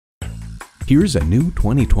Here's a new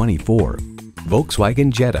 2024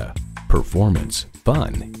 Volkswagen Jetta. Performance,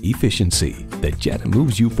 fun, efficiency. The Jetta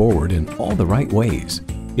moves you forward in all the right ways.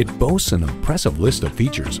 It boasts an impressive list of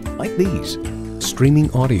features like these: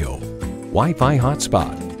 streaming audio, Wi-Fi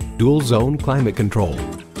hotspot, dual zone climate control,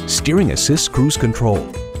 steering assist cruise control,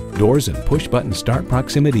 doors and push-button start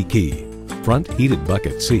proximity key, front heated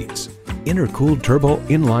bucket seats, intercooled turbo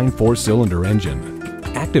inline 4-cylinder engine,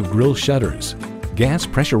 active grille shutters, gas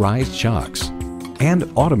pressurized shocks, and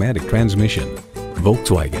automatic transmission.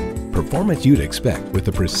 Volkswagen, performance you'd expect with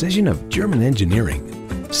the precision of German engineering.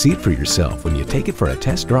 See it for yourself when you take it for a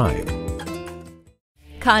test drive.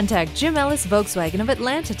 Contact IJim Ellis Volkswagen of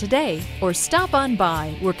Atlanta today or stop on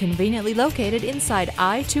by. We're conveniently located inside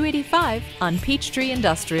I-285 on Peachtree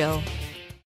Industrial.